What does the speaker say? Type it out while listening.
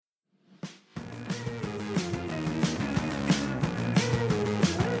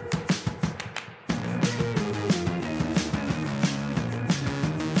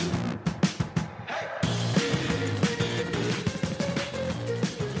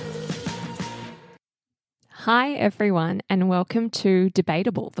Hi, everyone, and welcome to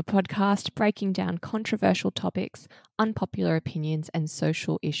Debatable, the podcast breaking down controversial topics, unpopular opinions, and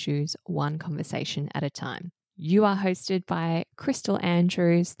social issues one conversation at a time. You are hosted by Crystal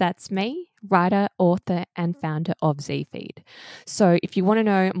Andrews. That's me, writer, author, and founder of ZFeed. So if you want to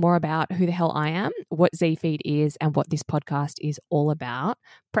know more about who the hell I am, what ZFeed is, and what this podcast is all about,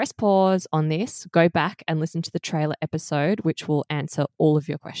 press pause on this, go back and listen to the trailer episode, which will answer all of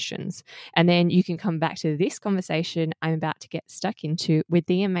your questions. And then you can come back to this conversation I'm about to get stuck into with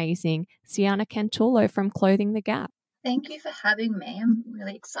the amazing Siana Cantulo from Clothing the Gap. Thank you for having me. I'm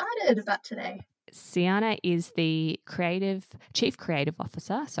really excited about today. Siana is the chief creative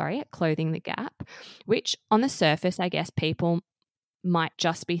officer, at Clothing the Gap, which on the surface, I guess people might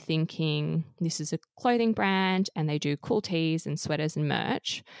just be thinking this is a clothing brand and they do cool tees and sweaters and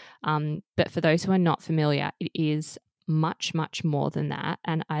merch. But for those who are not familiar, it is much, much more than that.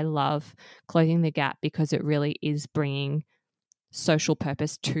 And I love Clothing the Gap because it really is bringing social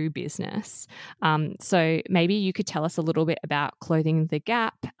purpose to business. So maybe you could tell us a little bit about Clothing the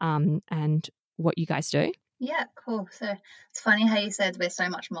Gap and what you guys do. Yeah, cool. So it's funny how you said we're so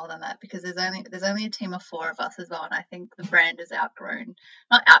much more than that because there's only a team of 4 of us as well, and I think the brand has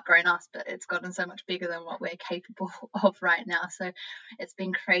not outgrown us, but it's gotten so much bigger than what we're capable of right now. So it's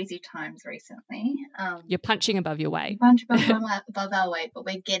been crazy times recently. You're punching above your weight. Above our weight, but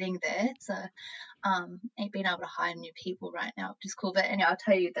we're getting there. So ain't being able to hire new people right now, which is cool. But anyway, I'll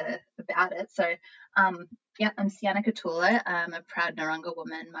tell you about it. So I'm Siana Cantulo. I'm a proud Narungga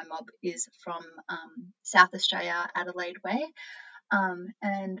woman. My mob is from South Australia, Adelaide Way.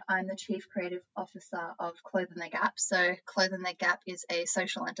 And I'm the Chief Creative Officer of Clothing the Gap. So Clothing the Gap is a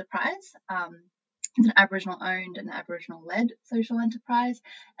social enterprise. It's an Aboriginal-owned and Aboriginal-led social enterprise,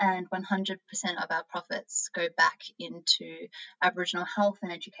 and 100% of our profits go back into Aboriginal health and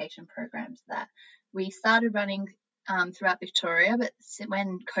education programs that we started running throughout Victoria, but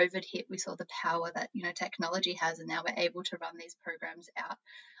when COVID hit, we saw the power that technology has, and now we're able to run these programs out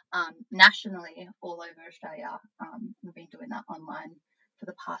nationally all over Australia. We've been doing that online for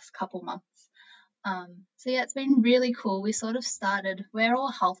the past couple months. It's been really cool. We sort of we're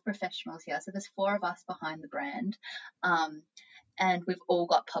all health professionals here. So there's 4 of us behind the brand. And we've all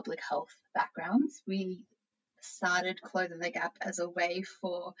got public health backgrounds. We started Clothing the Gap as a way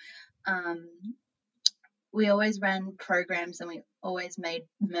for, we always ran programs and we always made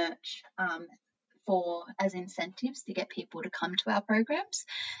merch as incentives to get people to come to our programs.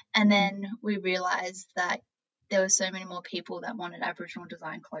 And then we realized that there were so many more people that wanted Aboriginal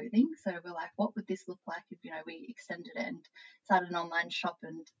design clothing. So we're like, what would this look like if, we extended it and started an online shop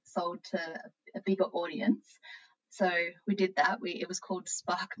and sold to a bigger audience? So we did that. It was called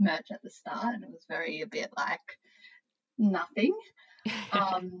Spark Merch at the start, and it was a bit like nothing.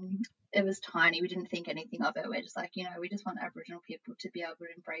 It was tiny. We didn't think anything of it. We're just like, we just want Aboriginal people to be able to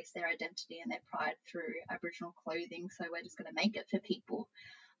embrace their identity and their pride through Aboriginal clothing. So we're just going to make it for people.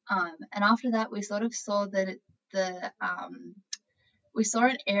 And after that, we sort of saw that we saw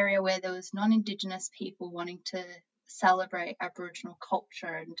an area where there was non-Indigenous people wanting to celebrate Aboriginal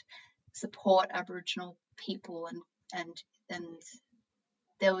culture and support Aboriginal people, and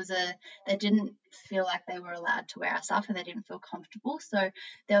they didn't feel like they were allowed to wear our stuff and they didn't feel comfortable. So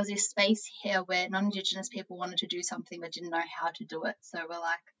there was this space here where non-Indigenous people wanted to do something but didn't know how to do it. So we're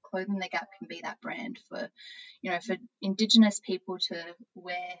like, Clothing the Gap can be that brand for Indigenous people to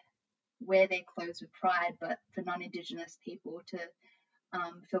wear their clothes with pride, but for non-Indigenous people to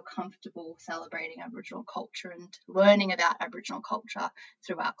feel comfortable celebrating Aboriginal culture and learning about Aboriginal culture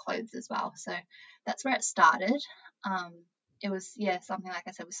through our clothes as well. So that's where it started. It was, something like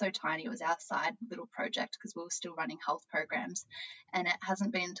I said, was so tiny. It was our side little project because we were still running health programs, and it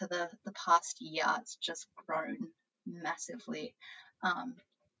hasn't been to the past year. It's just grown massively,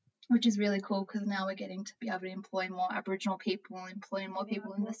 which is really cool because now we're getting to be able to employ more Aboriginal people and employ more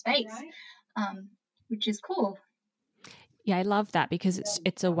people in the space, which is cool. Yeah, I love that because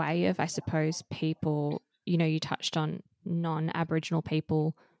it's a way of, I suppose, people, you touched on non-Aboriginal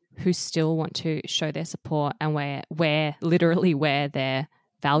people who still want to show their support and literally wear their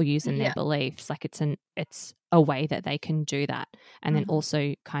values and their beliefs. Like it's a way that they can do that and then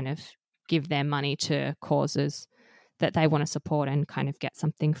also kind of give their money to causes that they want to support and kind of get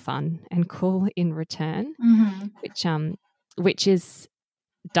something fun and cool in return, which is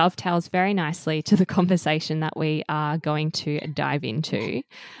dovetails very nicely to the conversation that we are going to dive into,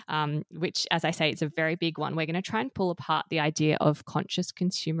 which, as I say, it's a very big one. We're going to try and pull apart the idea of conscious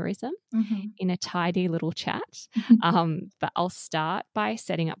consumerism in a tidy little chat. But I'll start by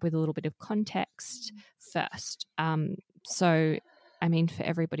setting up with a little bit of context first. So, I mean, for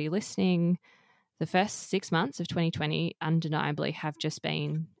everybody listening, the first 6 months of 2020 undeniably have just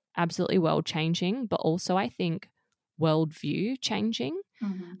been absolutely world changing, but also I think worldview changing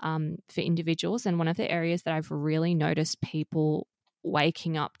for individuals. And one of the areas that I've really noticed people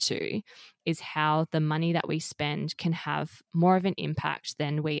waking up to is how the money that we spend can have more of an impact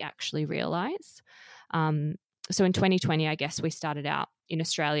than we actually realize. So in 2020, I guess we started out in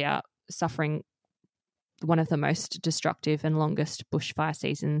Australia suffering one of the most destructive and longest bushfire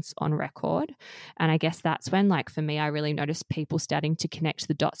seasons on record. And I guess that's when, like, for me, I really noticed people starting to connect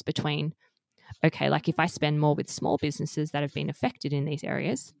the dots between, okay, like if I spend more with small businesses that have been affected in these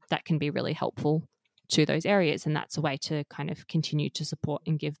areas, that can be really helpful to those areas. And that's a way to kind of continue to support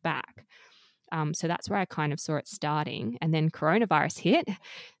and give back. So that's where I kind of saw it starting. And then coronavirus hit,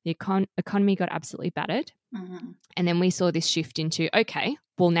 the economy got absolutely battered. And then we saw this shift into, okay,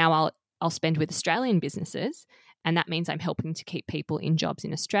 well, now I'll spend with Australian businesses, and that means I'm helping to keep people in jobs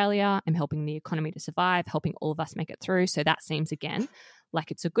in Australia. I'm helping the economy to survive, helping all of us make it through. So that seems, again,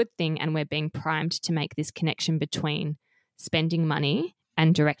 like it's a good thing, and we're being primed to make this connection between spending money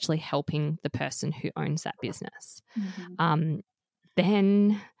and directly helping the person who owns that business.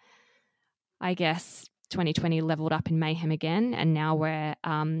 Then I guess 2020 leveled up in mayhem again, and now we're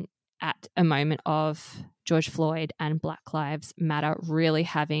at a moment of George Floyd and Black Lives Matter really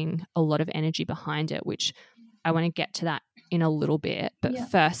having a lot of energy behind it, which I want to get to that in a little bit. But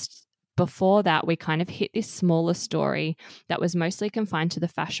first, before that, we kind of hit this smaller story that was mostly confined to the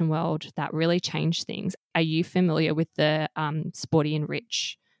fashion world that really changed things. Are you familiar with the Sporty and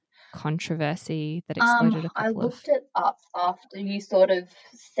Rich controversy that exploded I looked it up after you sort of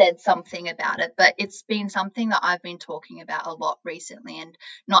said something about it, but it's been something that I've been talking about a lot recently, and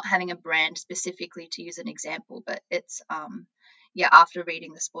not having a brand specifically to use an example, but it's after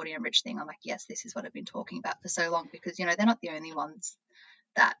reading the Sporty and Rich thing, I'm like, yes, this is what I've been talking about for so long, because they're not the only ones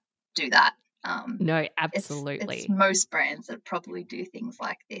that do that. No, absolutely. It's most brands that probably do things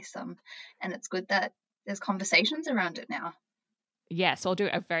like this, and it's good that there's conversations around it now. Yeah, so I'll do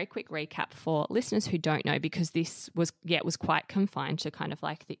a very quick recap for listeners who don't know, because this was, it was quite confined to kind of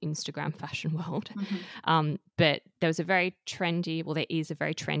like the Instagram fashion world. But there was a very trendy, well, there is a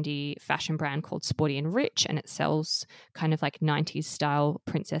very trendy fashion brand called Sporty and Rich, and it sells kind of like 90s style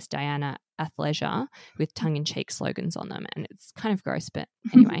Princess Diana athleisure with tongue-in-cheek slogans on them. And it's kind of gross, but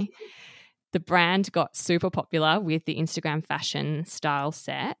anyway. The brand got super popular with the Instagram fashion style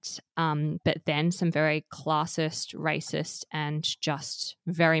set, but then some very classist, racist, and just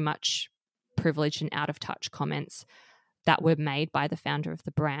very much privileged and out of touch comments that were made by the founder of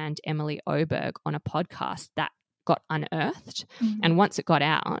the brand, Emily Oberg, on a podcast that got unearthed. And once it got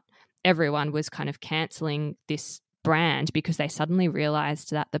out, everyone was kind of cancelling this brand because they suddenly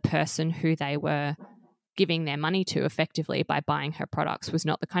realised that the person who they were giving their money to effectively by buying her products was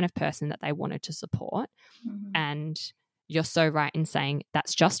not the kind of person that they wanted to support. And you're so right in saying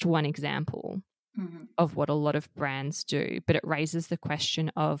that's just one example of what a lot of brands do, but it raises the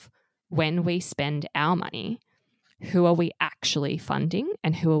question of, when we spend our money, who are we actually funding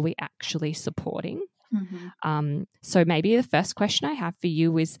and who are we actually supporting? So maybe the first question I have for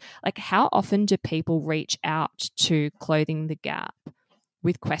you is, like, how often do people reach out to Clothing the Gap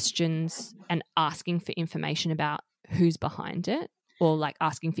with questions and asking for information about who's behind it, or like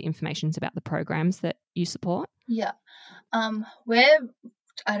asking for information about the programs that you support? Yeah.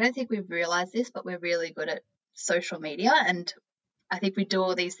 I don't think we've realized this, but we're really good at social media, and I think we do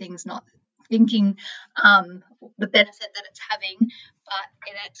all these things not thinking the benefit that it's having, but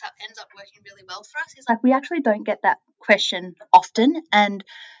it ends up working really well for us. It's like we actually don't get that question often, and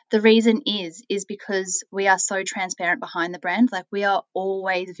the reason is because we are so transparent behind the brand. Like, we are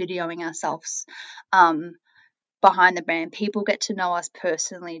always videoing ourselves behind the brand. People get to know us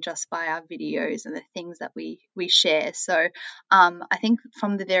personally just by our videos and the things that we share. So I think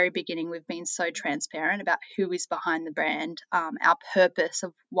from the very beginning we've been so transparent about who is behind the brand, our purpose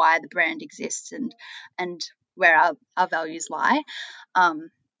of why the brand exists, and where our values lie.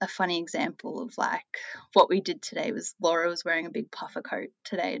 A funny example of like what we did today was Laura was wearing a big puffer coat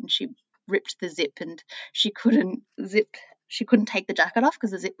today, and she ripped the zip, and she couldn't take the jacket off because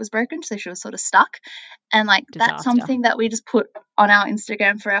the zip was broken, so she was sort of stuck. And like Disaster. That's something that we just put on our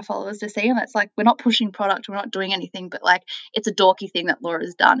Instagram for our followers to see, and it's like, we're not pushing product, we're not doing anything, but like it's a dorky thing that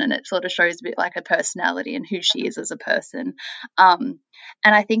Laura's done, and it sort of shows a bit like her personality and who she is as a person.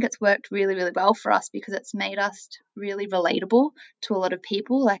 And I think it's worked really, really well for us because it's made us really relatable to a lot of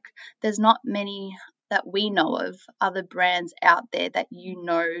people. Like, there's not many that we know of other brands out there that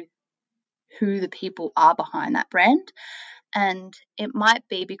who the people are behind that brand. And it might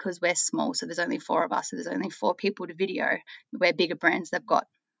be because we're small, so there's only 4 of us, so there's only 4 people to video. Where bigger brands, they've got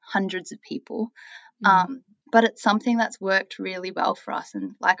hundreds of people. But it's something that's worked really well for us.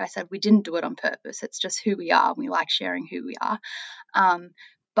 And like I said, we didn't do it on purpose. It's just who we are. We like sharing who we are.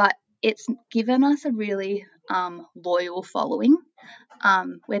 But it's given us a really loyal following,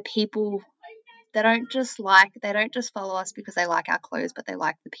 where people, they don't just follow us because they like our clothes, but they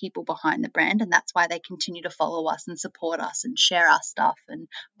like the people behind the brand. And that's why they continue to follow us and support us and share our stuff and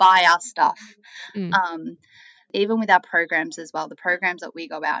buy our stuff. Even with our programs as well, the programs that we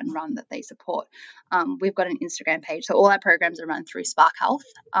go out and run that they support, we've got an Instagram page. So all our programs are run through Spark Health.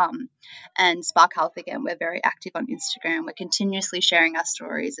 And Spark Health, again, we're very active on Instagram. We're continuously sharing our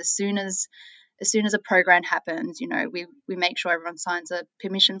stories. As soon as a program happens, we make sure everyone signs a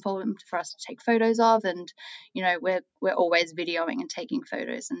permission form for us to take photos of. And, we're always videoing and taking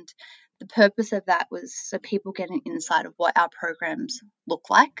photos. And the purpose of that was so people get an insight of what our programs look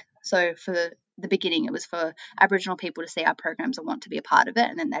like. So for the beginning, it was for Aboriginal people to see our programs and want to be a part of it,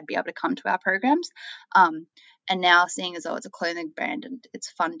 and then they'd be able to come to our programs. And now, seeing as though it's a clothing brand and it's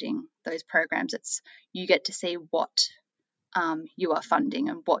funding those programs, you get to see what you are funding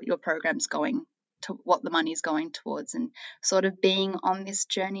and what your program's going to, what the money's going towards, and sort of being on this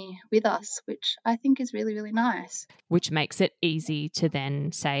journey with us, which I think is really, really nice. Which makes it easy to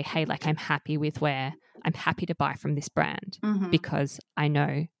then say, hey, like I'm happy to buy from this brand because I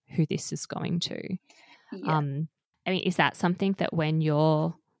know who this is going to. Yeah. I mean, is that something that when you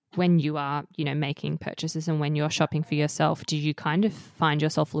are, making purchases and when you're shopping for yourself, do you kind of find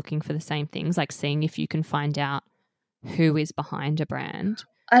yourself looking for the same things, like seeing if you can find out who is behind a brand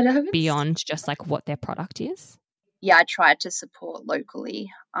beyond just like what their product is? Yeah, I try to support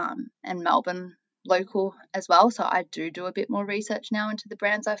locally and Melbourne local as well. So I do a bit more research now into the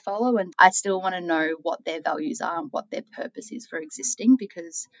brands I follow, and I still want to know what their values are and what their purpose is for existing,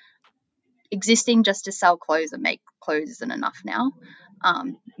 because existing just to sell clothes and make clothes isn't enough now.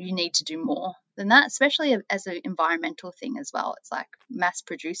 You need to do more than that, especially as an environmental thing as well. It's like mass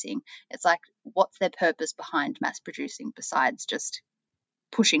producing. It's like, what's their purpose behind mass producing besides just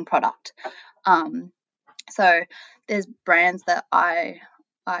pushing product? So there's brands that I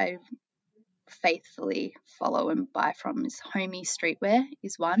faithfully follow and buy from. Is Homey Streetwear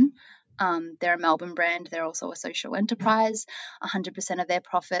is one. They're a Melbourne brand. They're also a social enterprise. 100% of their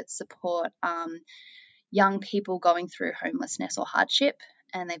profits support young people going through homelessness or hardship,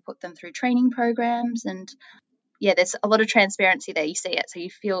 and they put them through training programs. And yeah, there's a lot of transparency there. You see it, so you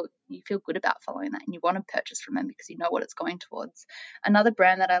feel good about following that, and you want to purchase from them because you know what it's going towards. Another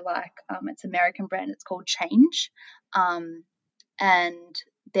brand that I like, it's an American brand. It's called Change, and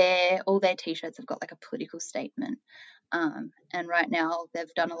all their t-shirts have got like a political statement. And right now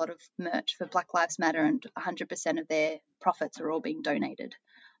they've done a lot of merch for Black Lives Matter, and 100% of their profits are all being donated.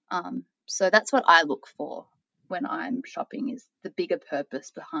 So that's what I look for when I'm shopping, is the bigger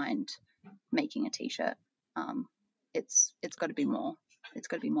purpose behind making a t-shirt. It's got to be more. It's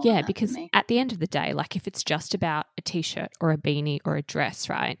got to be more. Yeah, because at the end of the day, like if it's just about a t-shirt or a beanie or a dress,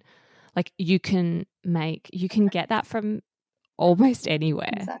 right? Like you can get that from almost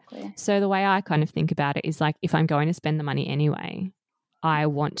anywhere. Exactly. So the way I kind of think about it is like, if I'm going to spend the money anyway, I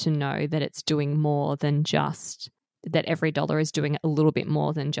want to know that it's doing more than just that every dollar is doing a little bit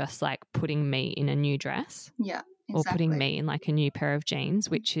more than just like putting me in a new dress. Yeah, exactly. Or putting me in like a new pair of jeans,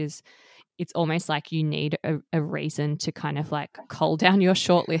 which is, it's almost like you need a reason to kind of like cull down your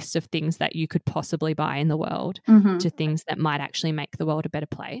short list of things that you could possibly buy in the world to things that might actually make the world a better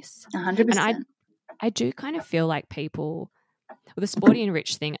place. 100%. And I do kind of feel like people, the Sporty and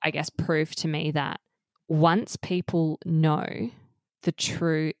Rich thing, I guess, proved to me that once people know the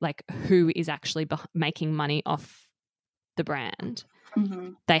true, like who is actually making money off the brand,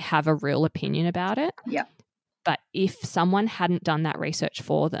 they have a real opinion about it. Yeah. But if someone hadn't done that research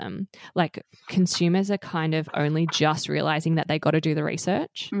for them, like consumers are kind of only just realizing that they got to do the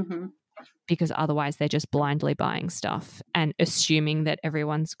research because otherwise they're just blindly buying stuff and assuming that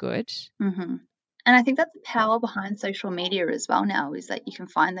everyone's good. And I think that's the power behind social media as well now, is that you can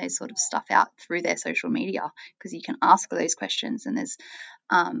find those sort of stuff out through their social media because you can ask those questions, and there's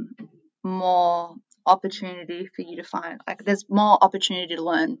more opportunity for you to find, like there's more opportunity to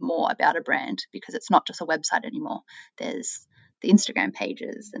learn more about a brand because it's not just a website anymore. There's the Instagram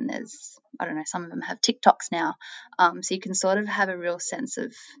pages, and there's, I don't know, some of them have TikToks now. So you can sort of have a real sense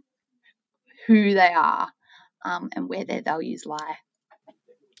of who they are and where their values lie.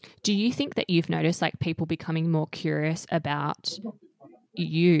 Do you think that you've noticed like people becoming more curious about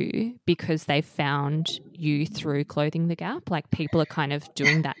you because they've found you through Clothing the Gap? Like people are kind of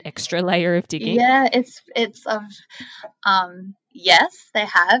doing that extra layer of digging? Yeah, it's yes, they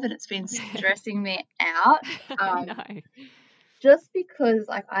have, and it's been stressing me out. No. just because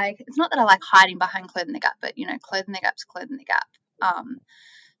like it's not that I like hiding behind Clothing the Gap, but Clothing the Gap's Clothing the Gap.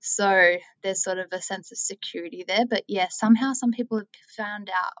 So there's sort of a sense of security there. But yeah, somehow some people have found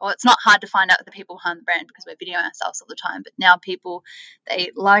out, or it's not hard to find out the people behind the brand because we're videoing ourselves all the time. But now people, they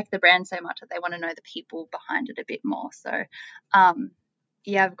like the brand so much that they want to know the people behind it a bit more. So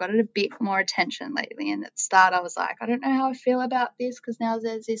yeah, I've got it a bit more attention lately. And at the start, I was like, I don't know how I feel about this because now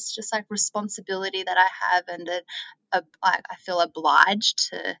there's this just like responsibility that I have, and I feel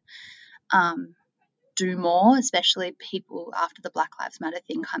obliged to do more, especially people after the Black Lives Matter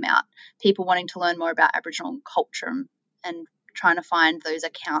thing come out, people wanting to learn more about Aboriginal culture and trying to find those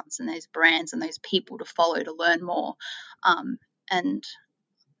accounts and those brands and those people to follow to learn more. And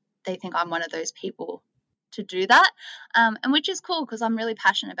they think I'm one of those people to do that, and which is cool because I'm really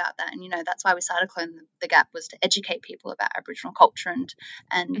passionate about that. And that's why we started Clothing the Gap, was to educate people about Aboriginal culture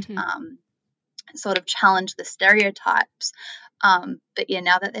and sort of challenge the stereotypes. But yeah,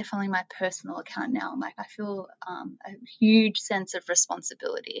 now that they're following my personal account now, I'm like, I feel a huge sense of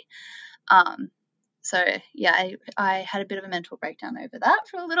responsibility. So yeah, I had a bit of a mental breakdown over that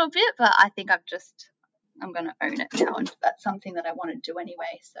for a little bit, but I think I'm going to own it now, and that's something that I want to do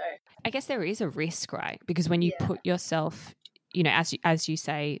anyway. So I guess there is a risk, right? Because when you put yourself, as you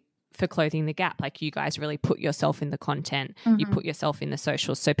say, for Clothing the Gap, like you guys really put yourself in the content, you put yourself in the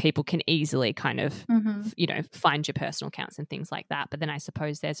socials, so people can easily kind of, find your personal accounts and things like that. But then I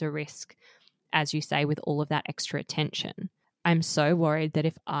suppose there's a risk, as you say, with all of that extra attention. I'm so worried that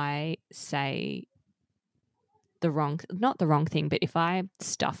if I say not the wrong thing, but if I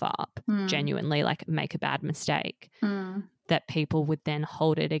stuff up genuinely, like make a bad mistake, that people would then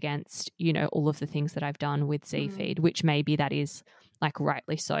hold it against, all of the things that I've done with ZFeed, which maybe that is like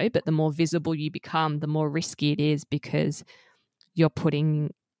rightly so, but the more visible you become, the more risky it is because you're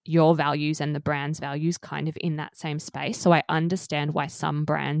putting your values and the brand's values kind of in that same space. So I understand why some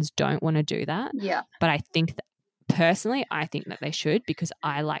brands don't want to do that. Yeah. But I think that personally, I think that they should, because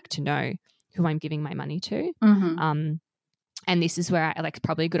I like to know who I'm giving my money to. And this is where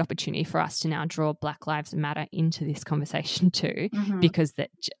probably a good opportunity for us to now draw Black Lives Matter into this conversation too, because that,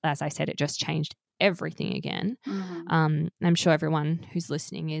 as I said, it just changed everything again. I'm sure everyone who's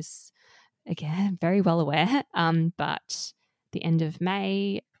listening is, again, very well aware. But the end of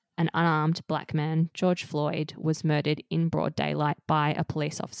May, an unarmed black man, George Floyd, was murdered in broad daylight by a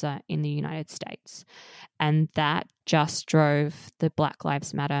police officer in the United States. And that just drove the Black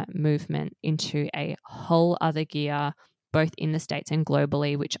Lives Matter movement into a whole other gear, both in the States and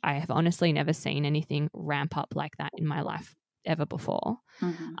globally, which I have honestly never seen anything ramp up like that in my life ever before.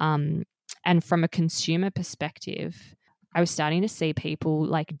 And from a consumer perspective, I was starting to see people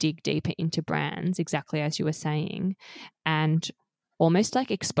like dig deeper into brands, exactly as you were saying, and almost like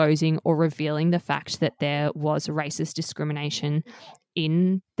exposing or revealing the fact that there was racist discrimination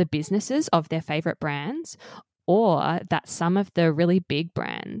in the businesses of their favorite brands, or that some of the really big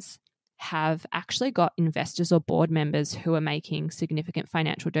brands have actually got investors or board members who are making significant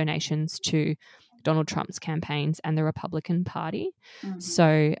financial donations to Donald Trump's campaigns and the Republican Party.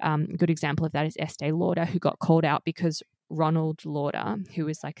 So a good example of that is Estee Lauder, who got called out because Ronald Lauder, who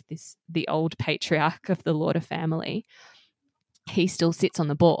is like the old patriarch of the Lauder family, he still sits on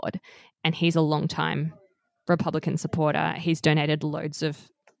the board, and he's a long-time Republican supporter. He's donated loads of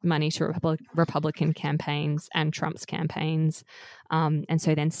money to Republican campaigns and Trump's campaigns. And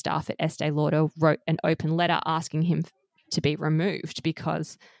so then staff at Estee Lauder wrote an open letter asking him to be removed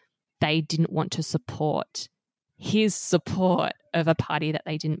because they didn't want to support his support of a party that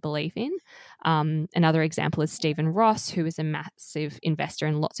they didn't believe in. Another example is Stephen Ross, who is a massive investor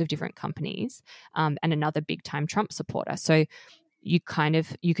in lots of different companies, and another big-time Trump supporter. So you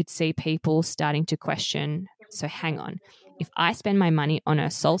could see people starting to question, so hang on, if I spend my money on a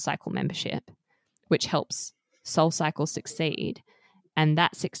SoulCycle membership, which helps SoulCycle succeed, and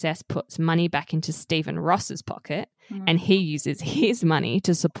that success puts money back into Stephen Ross's pocket, and he uses his money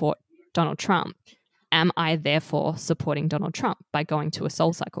to support Donald Trump, am I therefore supporting Donald Trump by going to a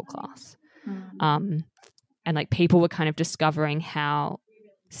SoulCycle class? And like people were kind of discovering how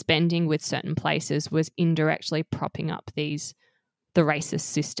spending with certain places was indirectly propping up the racist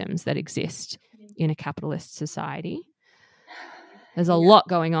systems that exist in a capitalist society. There's a lot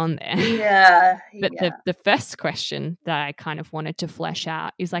going on there. Yeah. But the first question that I kind of wanted to flesh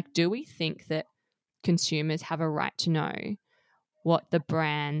out is like, do we think that consumers have a right to know what the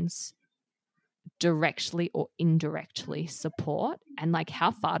brands directly or indirectly support, and like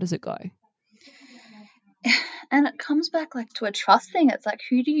how far does it go? And it comes back like to a trust thing. It's like,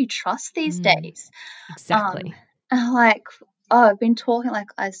 who do you trust these days? Exactly. Like Oh, I've been talking, like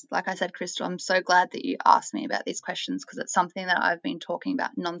I said, Crystal, I'm so glad that you asked me about these questions, because it's something that I've been talking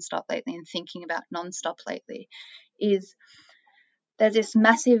about nonstop lately and thinking about nonstop lately. Is there's this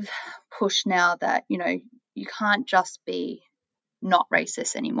massive push now that, you can't just be not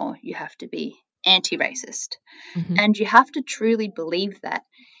racist anymore. You have to be anti-racist. Mm-hmm. And you have to truly believe that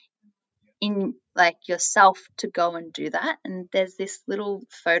in like yourself to go and do that. And there's this little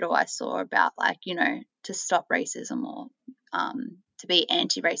photo I saw about to stop racism or to be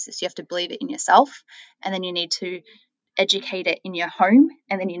anti-racist, you have to believe it in yourself, and then you need to educate it in your home,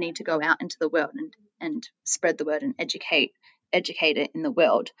 and then you need to go out into the world and spread the word and educate it in the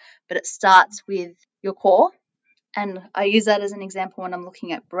world. But it starts with your core. And I use that as an example when I'm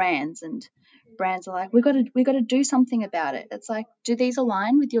looking at brands, and brands are like, we got to do something about it. It's like, do these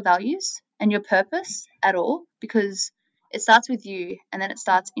align with your values and your purpose at all? Because it starts with you, and then it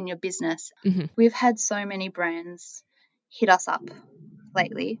starts in your business. Mm-hmm. We've had so many brands hit us up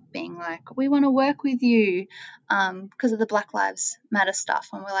lately being like, we want to work with you because of the Black Lives Matter stuff.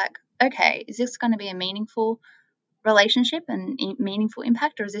 And we're like, okay, is this going to be a meaningful relationship and meaningful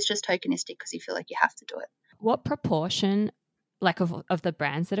impact, or is this just tokenistic because you feel like you have to do it? What proportion, like of the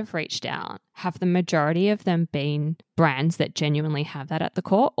brands that have reached out, have the majority of them been brands that genuinely have that at the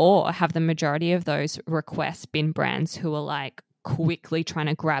core, or have the majority of those requests been brands who are like quickly trying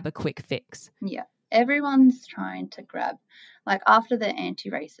to grab a quick fix? Yeah, everyone's trying to grab, like after the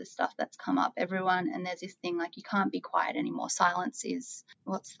anti-racist stuff that's come up, and there's this thing like, you can't be quiet anymore. Silence is,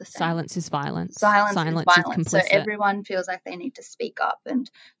 what's the saying? Silence is violence. Silence is violence. So everyone feels like they need to speak up. And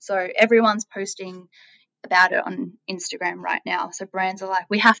so everyone's posting about it on Instagram right now. So brands are like,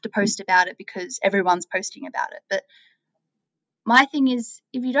 we have to post about it because everyone's posting about it. But my thing is,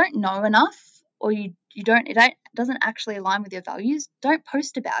 if you don't know enough, or it doesn't actually align with your values, don't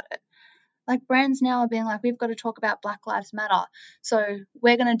post about it. Like brands now are being like, we've got to talk about Black Lives Matter. So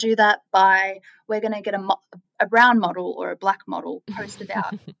we're going to do that we're going to get a brown model or a black model,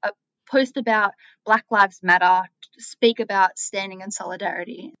 post about Black Lives Matter, speak about standing in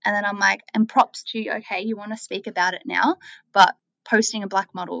solidarity. And then I'm like, and props to you, okay, you want to speak about it now, but posting a black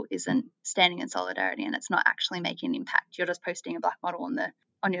model isn't standing in solidarity, and it's not actually making an impact. You're just posting a black model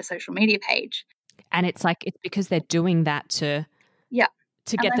on your social media page. And it's like, it's because they're doing that to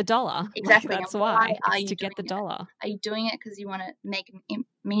get the dollar. Exactly. Like, that's why. Are you to get the dollar. Are you doing it because you want to make a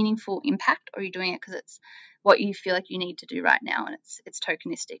meaningful impact, or are you doing it because it's what you feel like you need to do right now, and it's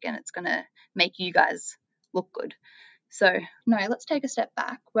tokenistic and it's going to make you guys look good? So no, let's take a step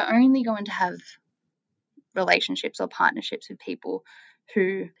back. We're only going to have relationships or partnerships with people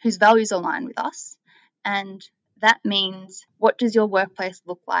whose values align with us. And that means, what does your workplace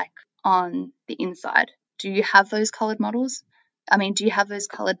look like on the inside? Do you have those coloured models? I mean, do you have those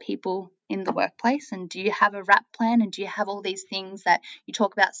coloured people in the workplace? And do you have a RAP plan? And do you have all these things that you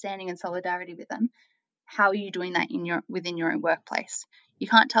talk about standing in solidarity with them? How are you doing that within your own workplace? You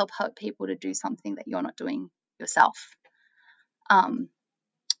can't tell people to do something that you're not doing yourself. And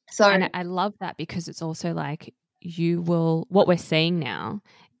I love that, because it's also like, what we're seeing now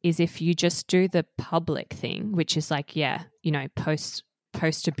is, if you just do the public thing, which is like, post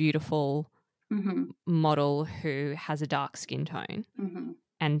a beautiful model who has a dark skin tone,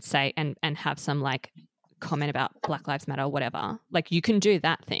 and say and have some like comment about Black Lives Matter or whatever, like you can do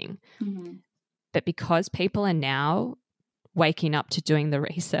that thing. But because people are now waking up to doing the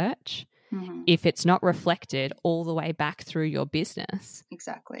research, if it's not reflected all the way back through your business,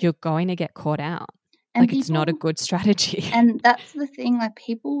 exactly, you're going to get caught out. And it's not a good strategy. And that's the thing, like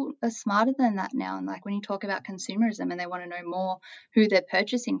people are smarter than that now. And like when you talk about consumerism, and they want to know more who they're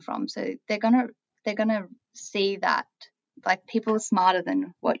purchasing from, so they're gonna see that like people are smarter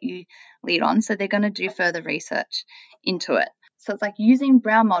than what you lead on, so they're gonna do further research into it. So it's like, using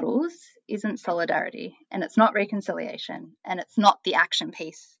brown models isn't solidarity, and it's not reconciliation, and it's not the action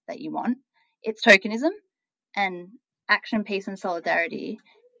piece that you want. It's tokenism. And action piece and solidarity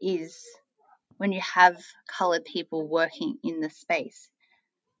is when you have coloured people working in the space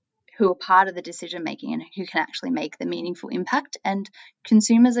who are part of the decision making and who can actually make the meaningful impact, and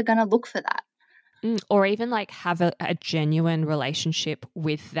consumers are going to look for that. Or even like have a genuine relationship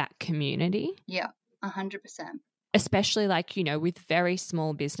with that community. Yeah, 100%. Especially like, with very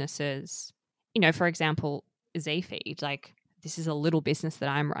small businesses, for example, Zfeed, like this is a little business that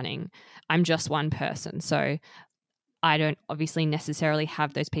I'm running. I'm just one person. So I don't obviously necessarily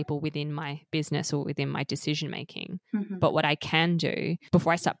have those people within my business or within my decision making. But what I can do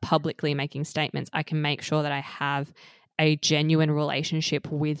before I start publicly making statements, I can make sure that I have a genuine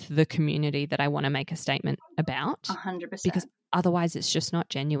relationship with the community that I want to make a statement about. 100%. Because Otherwise, it's just not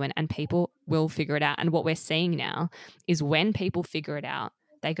genuine, and people will figure it out. And what we're seeing now is when people figure it out,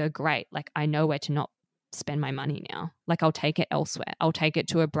 they go, great, like I know where to not spend my money now. Like I'll take it elsewhere. I'll take it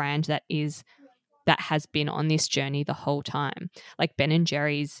to a brand that has been on this journey the whole time. Like Ben &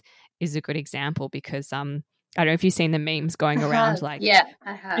 Jerry's is a good example because I don't know if you've seen the memes going around like, yeah,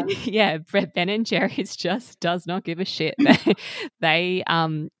 I have. Yeah, Ben & Jerry's just does not give a shit. They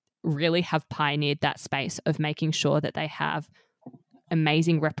really have pioneered that space of making sure that they have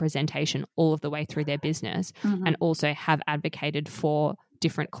amazing representation all of the way through their business, and also have advocated for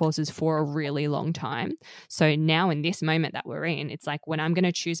different causes for a really long time. So now in this moment that we're in, it's like when I'm going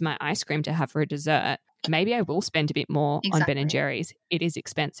to choose my ice cream to have for a dessert, maybe I will spend a bit more on Ben & Jerry's. It is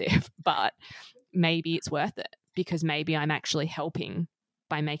expensive, but maybe it's worth it because maybe I'm actually helping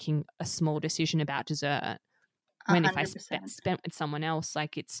by making a small decision about dessert. When 100%. If I spent with someone else,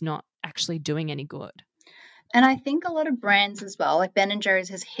 like it's not actually doing any good. And I think a lot of brands as well, like Ben & Jerry's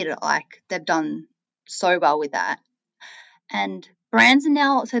has hit it, like they've done so well with that. And brands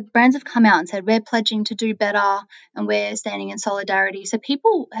have come out and said, we're pledging to do better and we're standing in solidarity. So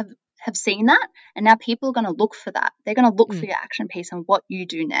people have seen that, and now people are going to look for that. They're going to look for your action piece and what you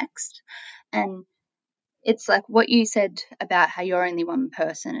do next. And it's like what you said about how you're only one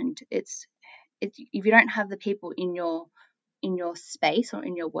person, and it's if you don't have the people in your space or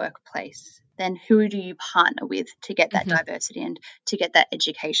in your workplace, then who do you partner with to get that diversity and to get that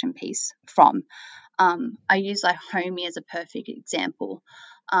education piece from? I use like Homey as a perfect example.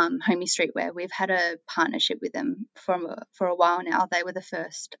 Homey Streetwear, we've had a partnership with them for a while now. They were the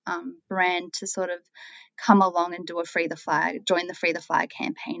first brand to sort of come along and do a Free the Flag, join the Free the Flag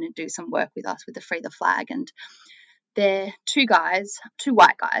campaign and do some work with us with the Free the Flag. And they're two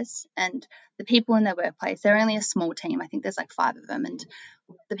white guys, and the people in their workplace, they're only a small team. I think there's like 5 of them, and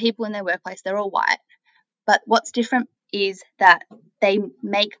the people in their workplace, they're all white. But what's different is that they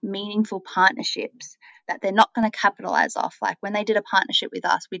make meaningful partnerships that they're not going to capitalize off. Like when they did a partnership with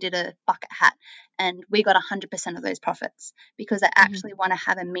us, we did a bucket hat and we got 100% of those profits because they actually want to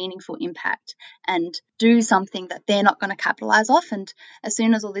have a meaningful impact and do something that they're not going to capitalize off. And as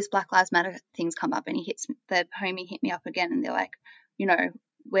soon as all this Black Lives Matter things come up, and the homie hit me up again, and they're like, you know,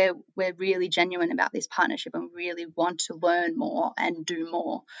 we're really genuine about this partnership and really want to learn more and do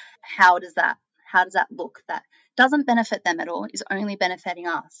more. How does that look? That doesn't benefit them at all, is only benefiting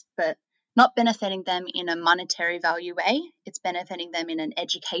us, but not benefiting them in a monetary value way. It's benefiting them in an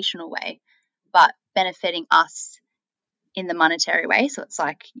educational way, but benefiting us in the monetary way. So it's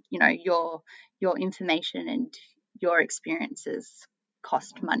like, you know, your information and your experiences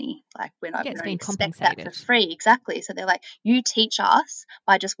cost money. Like we're not going to expect that for free. Exactly. So they're like, you teach us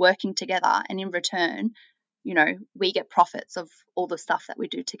by just working together, and in return, you know, we get profits of all the stuff that we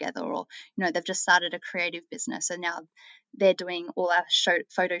do together. Or, you know, they've just started a creative business, so now they're doing all our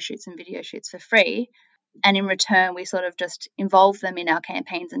photo shoots and video shoots for free. And in return, we sort of just involve them in our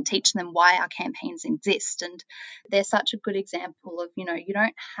campaigns and teach them why our campaigns exist. And they're such a good example of, you know, you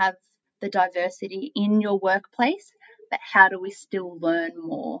don't have the diversity in your workplace, but how do we still learn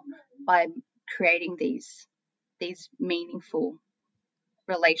more by creating these meaningful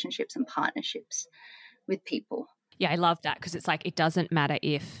relationships and partnerships with people? Yeah, I love that, because it's like it doesn't matter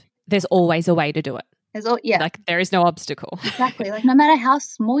if there's always a way to do it. Like there is no obstacle. Exactly. Like no matter how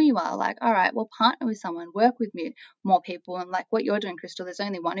small you are, like, all right, well, partner with someone, work with more people. And like what you're doing, Crystal, there's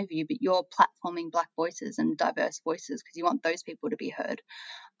only one of you, but you're platforming Black voices and diverse voices because you want those people to be heard.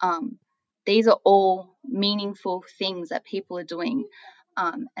 These are all meaningful things that people are doing,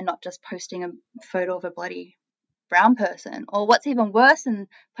 and not just posting a photo of a bloody brown person. Or what's even worse than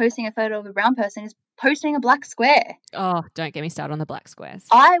posting a photo of a brown person is posting a black square. Oh, don't get me started on the black squares.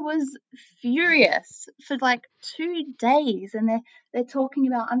 I was furious for like 2 days, and they're talking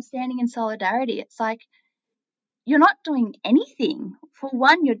about I'm standing in solidarity. It's like, you're not doing anything. For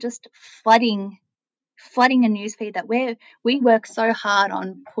one, you're just flooding a newsfeed that we work so hard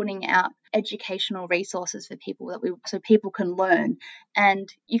on putting out educational resources for people so people can learn, and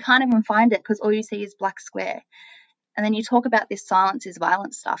you can't even find it because all you see is black square. And then you talk about this silence is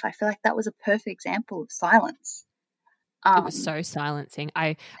violence stuff. I feel like that was a perfect example of silence. It was so silencing.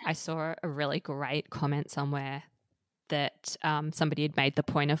 I saw a really great comment somewhere that somebody had made the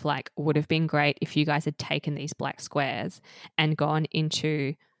point of like, would have been great if you guys had taken these black squares and gone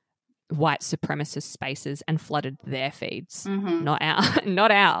into white supremacist spaces and flooded their feeds, not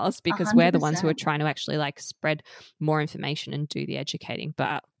ours, because 100%. We're the ones who are trying to actually like spread more information and do the educating.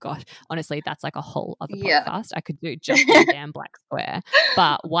 But gosh, honestly, that's like a whole other podcast. I could do just a damn black square.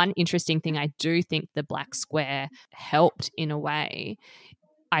 But one interesting thing I do think the black square helped in a way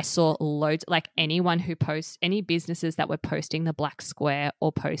I saw loads, like anyone who posts, any businesses that were posting the black square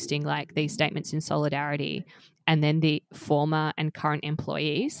or posting like these statements in solidarity, and then the former and current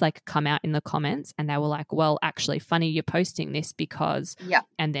employees like come out in the comments and they were like, well, actually funny you're posting this because, Yeah.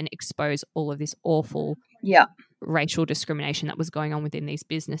 and then expose all of this awful Yeah. racial discrimination that was going on within these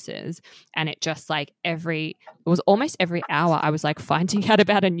businesses. And it just like it was almost every hour I was like finding out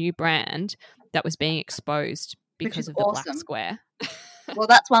about a new brand that was being exposed because of the black awesome. square. Well,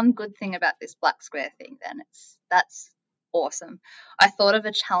 that's one good thing about this black square thing then. That's awesome. I thought of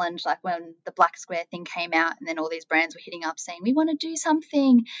a challenge like when the black square thing came out and then all these brands were hitting up saying, we want to do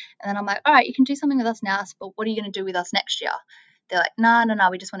something. And then I'm like, all right, you can do something with us now, but what are you going to do with us next year? They're like, no,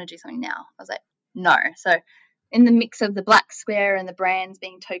 we just want to do something now. I was like, no. So in the mix of the black square and the brands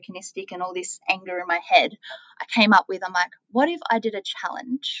being tokenistic and all this anger in my head, I came up with, I'm like, what if I did a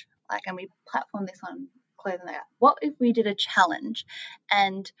challenge? Like, and we platform this on Clothing Like That. What if we did a challenge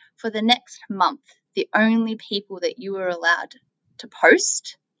and for the next month, the only people that you were allowed to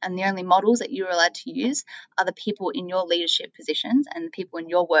post and the only models that you were allowed to use are the people in your leadership positions and the people in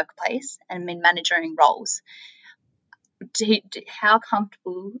your workplace and in managerial roles. How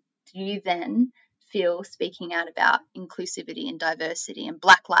comfortable do you then feel speaking out about inclusivity and diversity and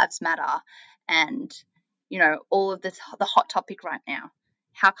Black Lives Matter and, you know, all of the hot topic right now?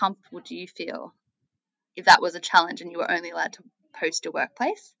 How comfortable do you feel if that was a challenge and you were only allowed to post your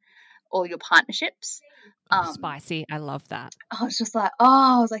workplace or your partnerships? Spicy. I love that. I was just like,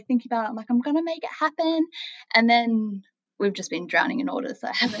 I was like thinking about it. I'm like, I'm going to make it happen. And then we've just been drowning in orders, so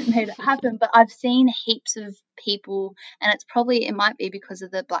I haven't made it happen. But I've seen heaps of people, and it might be because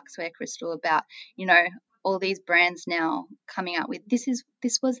of the Black Square Crystal about, you know, all these brands now coming out with this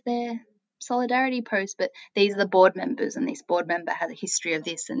was their solidarity post, but these are the board members, and this board member has a history of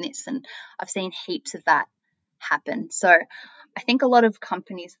this and this. And I've seen heaps of that happen. So I think a lot of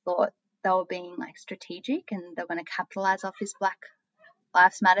companies thought they were being like strategic and they're going to capitalize off this Black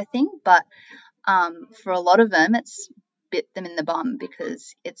Lives Matter thing. But for a lot of them, it's bit them in the bum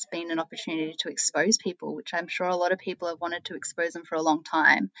because it's been an opportunity to expose people, which I'm sure a lot of people have wanted to expose them for a long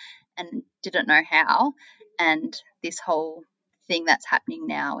time and didn't know how. And this whole thing that's happening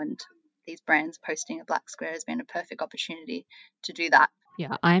now and these brands posting a black square has been a perfect opportunity to do that.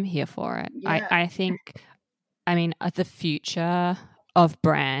 Yeah, I'm here for it. Yeah. I think, I mean, the future of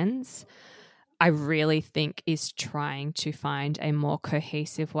brands, I really think, is trying to find a more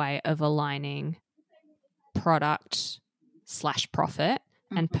cohesive way of aligning product/profit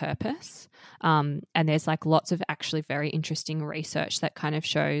and purpose. And there's like lots of actually very interesting research that kind of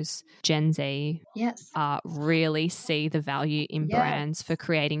shows Gen Z really see the value in brands for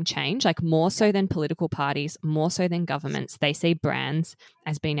creating change, like more so than political parties, more so than governments. They see brands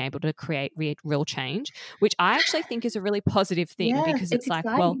as being able to create real change, which I actually think is a really positive thing because it's like,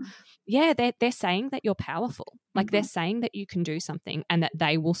 well, yeah, they're saying that you're powerful. Like they're saying that you can do something and that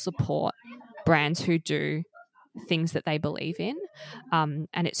they will support brands who do things that they believe in. And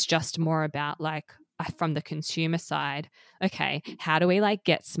it's just more about like from the consumer side, okay, how do we like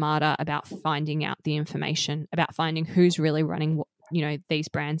get smarter about finding out the information, about finding who's really running, you know, these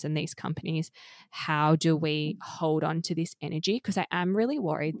brands and these companies? How do we hold on to this energy? Because I am really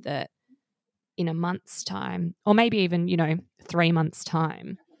worried that in a month's time, or maybe even, you know, 3 months'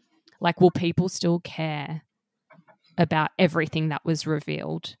 time, like will people still care about everything that was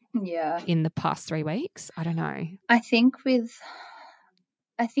revealed in the past 3 weeks? I don't know. I think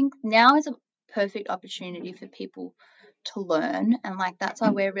now is a perfect opportunity for people to learn, and like that's why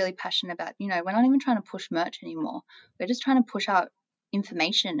we're really passionate about, you know, we're not even trying to push merch anymore. We're just trying to push out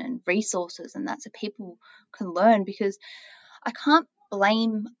information and resources, and that's so people can learn, because I can't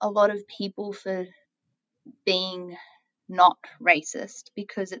blame a lot of people for being not racist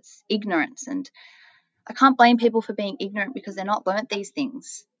because it's ignorance, and I can't blame people for being ignorant because they're not learnt these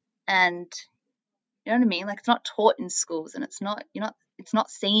things. And you know what I mean? Like it's not taught in schools, and it's not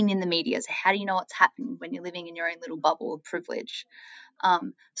seen in the media. So how do you know what's happening when you're living in your own little bubble of privilege?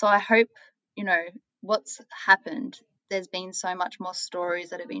 So I hope, you know, what's happened, there's been so much more stories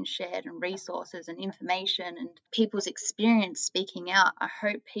that have been shared and resources and information and people's experience speaking out. I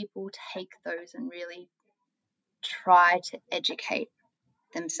hope people take those and really try to educate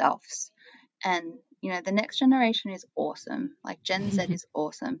themselves. And you know, the next generation is awesome. Like Gen Z is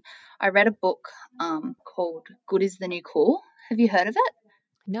awesome. I read a book called Good is the New Cool. Have you heard of it?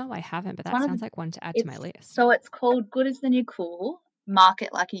 No, I haven't, but that sounds like one to add to my list. So it's called Good is the New Cool,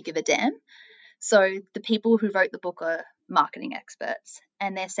 Market Like You Give a Damn. So the people who wrote the book are marketing experts,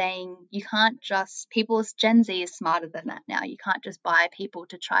 and they're saying you can't just, Gen Z is smarter than that now. You can't just buy people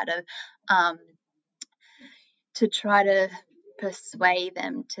to try to persuade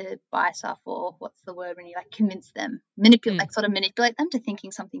them to buy stuff, or what's the word when you like convince them, sort of manipulate them to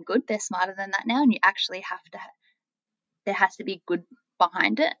thinking something good. They're smarter than that now, and you actually have to. There has to be good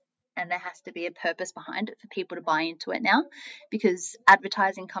behind it, and there has to be a purpose behind it for people to buy into it now, because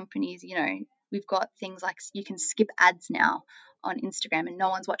advertising companies, we've got things like you can skip ads now on Instagram, and no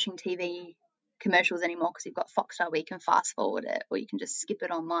one's watching TV commercials anymore because you've got Foxstar where you can fast forward it, or you can just skip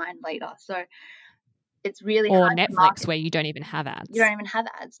it online later. So it's really hard Netflix to market. where you don't even have ads. You don't even have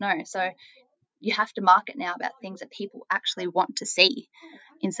ads, no. So you have to market now about things that people actually want to see,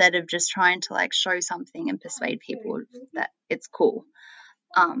 instead of just trying to like show something and persuade people that it's cool.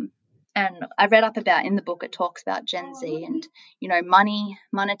 And I read up about in the book, it talks about Gen Z, and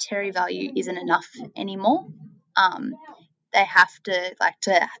monetary value isn't enough anymore. They have to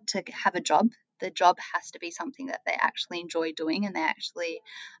to have a job. The job has to be something that they actually enjoy doing, and they actually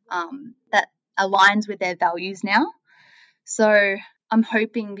that aligns with their values now. So I'm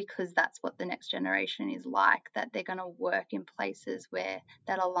hoping, because that's what the next generation is like, that they're going to work in places where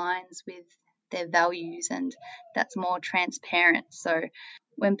that aligns with their values and that's more transparent. So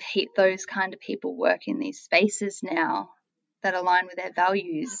when those kind of people work in these spaces now that align with their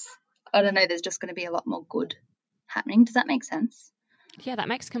values, I don't know, there's just going to be a lot more good happening. Does that make sense? Yeah, that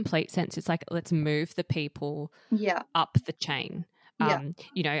makes complete sense. It's like, let's move the people up the chain. I'm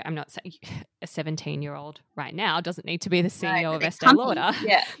not saying a 17-year-old right now doesn't need to be the CEO of Estee Lauder.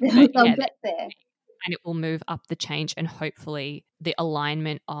 Yeah, but they'll get there. And it will move up the change, and hopefully the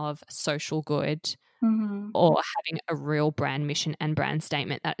alignment of social good or having a real brand mission and brand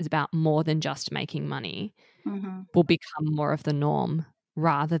statement that is about more than just making money will become more of the norm,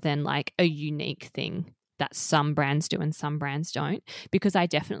 rather than like a unique thing that some brands do and some brands don't. Because I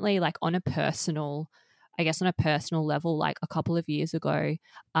definitely, like, on a personal level, like a couple of years ago,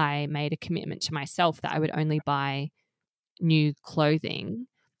 I made a commitment to myself that I would only buy new clothing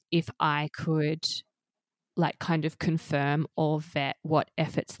if I could like kind of confirm or vet what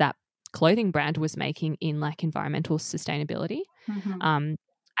efforts that clothing brand was making in like environmental sustainability. And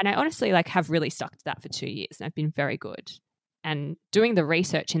I honestly like have really stuck to that for 2 years, and I've been very good. And doing the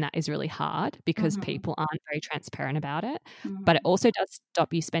research in that is really hard because people aren't very transparent about it. But it also does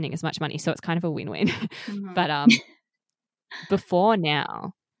stop you spending as much money. So it's kind of a win-win. But before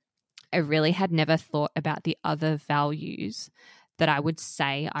now, I really had never thought about the other values that I would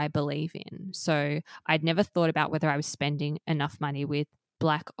say I believe in. So I'd never thought about whether I was spending enough money with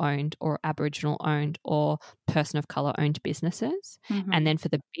Black-owned or Aboriginal-owned or person of colour-owned businesses. And then for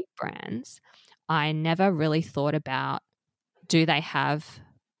the big brands, I never really thought about, do they have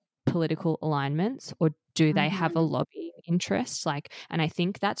political alignments, or do they have a lobbying interest? And I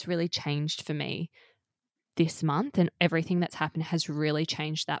think that's really changed for me this month, and everything that's happened has really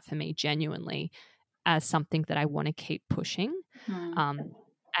changed that for me genuinely as something that I want to keep pushing.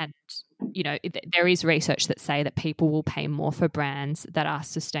 And there is research that say that people will pay more for brands that are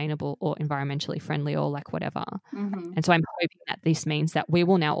sustainable or environmentally friendly or like whatever. And so I'm hoping that this means that we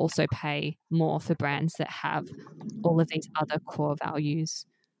will now also pay more for brands that have all of these other core values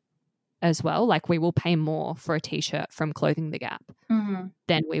as well. Like, we will pay more for a t-shirt from Clothing the Gap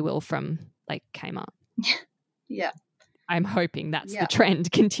than we will from like Kmart. Yeah. I'm hoping that's the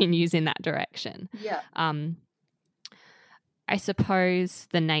trend continues in that direction. Yeah. I suppose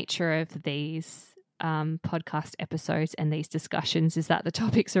the nature of these podcast episodes and these discussions is that the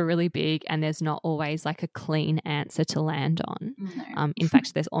topics are really big, and there's not always like a clean answer to land on. No. In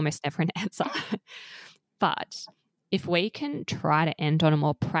fact, there's almost never an answer. But if we can try to end on a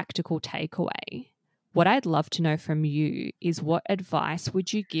more practical takeaway, what I'd love to know from you is, what advice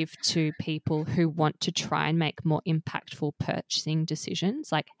would you give to people who want to try and make more impactful purchasing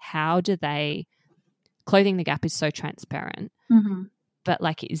decisions? Like, how do they... Clothing the Gap is so transparent, but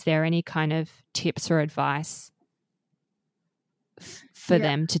like, is there any kind of tips or advice for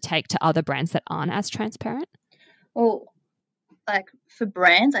them to take to other brands that aren't as transparent? Well, like for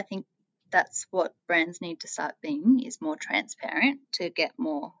brands, I think that's what brands need to start being, is more transparent to get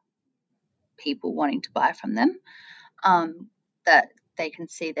more people wanting to buy from them, that they can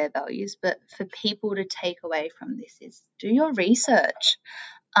see their values. But for people to take away from this is, do your research.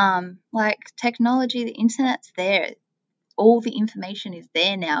 Like technology, the internet's there. All the information is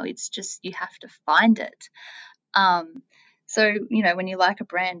there now. It's just you have to find it. So when you like a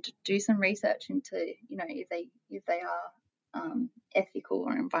brand, do some research into if they are ethical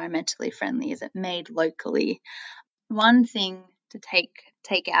or environmentally friendly. Is it made locally? One thing to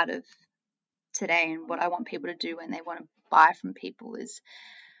take out of today, and what I want people to do when they want to buy from people, is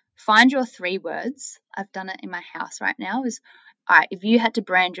find your 3 words. I've done it in my house right now. Is, all right, if you had to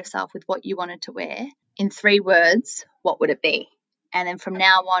brand yourself with what you wanted to wear, in 3 words, what would it be? And then from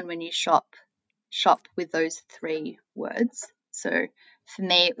now on, when you shop with those 3 words. So for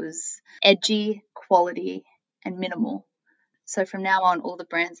me, it was edgy, quality, and minimal. So from now on, all the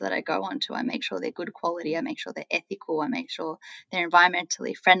brands that I go onto, I make sure they're good quality, I make sure they're ethical, I make sure they're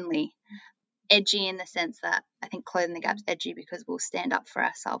environmentally friendly. Edgy in the sense that I think Clothing the Gap's edgy because we'll stand up for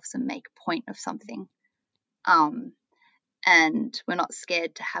ourselves and make a point of something. And we're not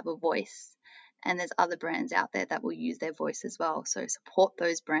scared to have a voice. And there's other brands out there that will use their voice as well. So support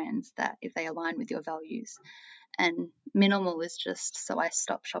those brands that if they align with your values. And minimal is just so I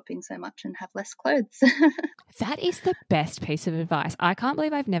stop shopping so much and have less clothes. That is the best piece of advice. I can't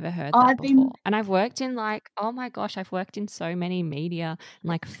believe I've never heard that before. And I've worked in I've worked in so many media and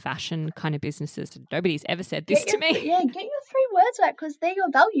like fashion kind of businesses. Nobody's ever said this to me. Yeah, get your 3 words right because they're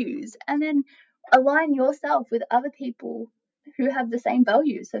your values. And then align yourself with other people who have the same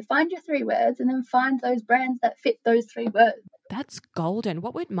values. So find your 3 words and then find those brands that fit those 3 words. That's golden.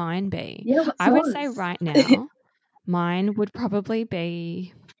 What would mine be? Yeah, I would say right now, mine would probably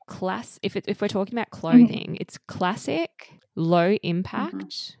be if we're talking about clothing, it's classic, low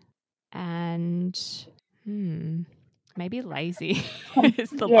impact, and maybe lazy.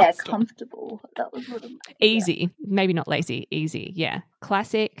 Comfortable. That was what easy. Maybe not lazy, easy. Yeah.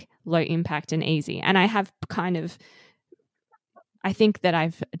 Classic, low impact, and easy. And I have I think that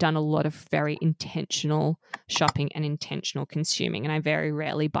I've done a lot of very intentional shopping and intentional consuming, and I very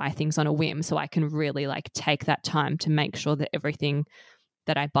rarely buy things on a whim, so I can really like take that time to make sure that everything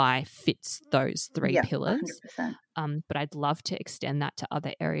that I buy fits those 3 pillars. 100%. But I'd love to extend that to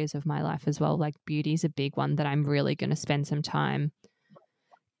other areas of my life as well. Like beauty is a big one that I'm really going to spend some time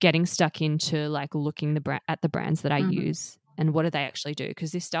getting stuck into, like looking at the brands that I use. And what do they actually do?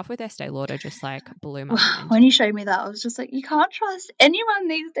 Because this stuff with Estee Lauder just like blew my mind. When you showed me that, I was just like, you can't trust anyone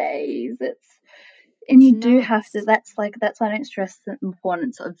these days. You do have to. That's why I don't stress the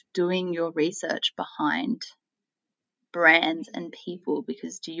importance of doing your research behind brands and people,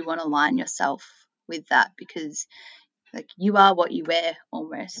 because do you want to align yourself with that? Because like you are what you wear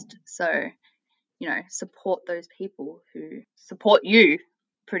almost. So, support those people who support you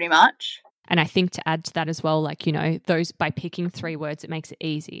pretty much. And I think to add to that as well, like, those by picking 3 words, it makes it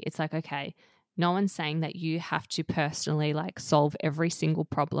easy. It's like, okay, no one's saying that you have to personally like solve every single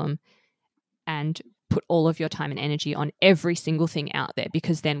problem and put all of your time and energy on every single thing out there,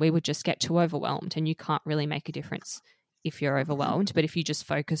 because then we would just get too overwhelmed and you can't really make a difference if you're overwhelmed. But if you just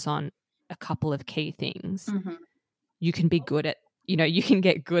focus on a couple of key things, you can be good at, you can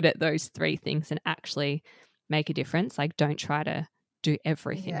get good at those 3 things and actually make a difference. Like don't try to do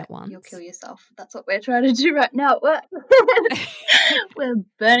everything at once. You'll kill yourself. That's what we're trying to do right now. We're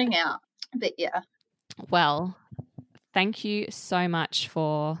burning out. But yeah. Well, thank you so much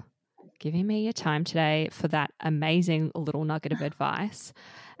for giving me your time today, for that amazing little nugget of advice,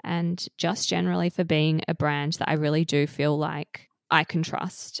 and just generally for being a brand that I really do feel like I can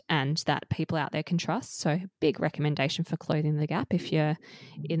trust and that people out there can trust. So big recommendation for Clothing the Gap if you're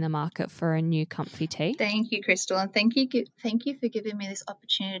in the market for a new comfy tee. Thank you, Crystal, and thank you for giving me this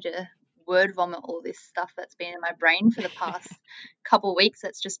opportunity to word vomit all this stuff that's been in my brain for the past couple of weeks.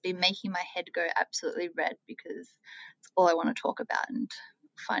 That's just been making my head go absolutely red because it's all I want to talk about, and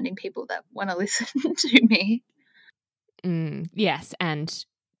finding people that want to listen to me. Yes, and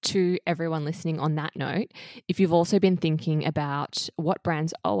to everyone listening on that note, if you've also been thinking about what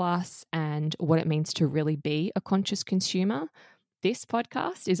brands owe us and what it means to really be a conscious consumer, this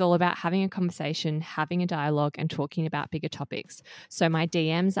podcast is all about having a conversation, having a dialogue, and talking about bigger topics. So my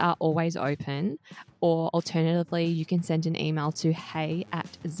DMs are always open, or alternatively, you can send an email to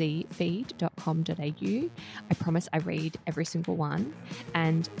hey@zfeed.com.au. I promise I read every single one,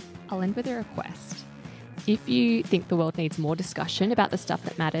 and I'll end with a request. If you think the world needs more discussion about the stuff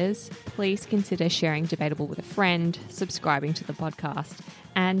that matters, please consider sharing Debatable with a friend, subscribing to the podcast,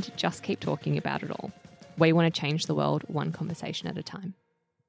 and just keep talking about it all. We want to change the world one conversation at a time.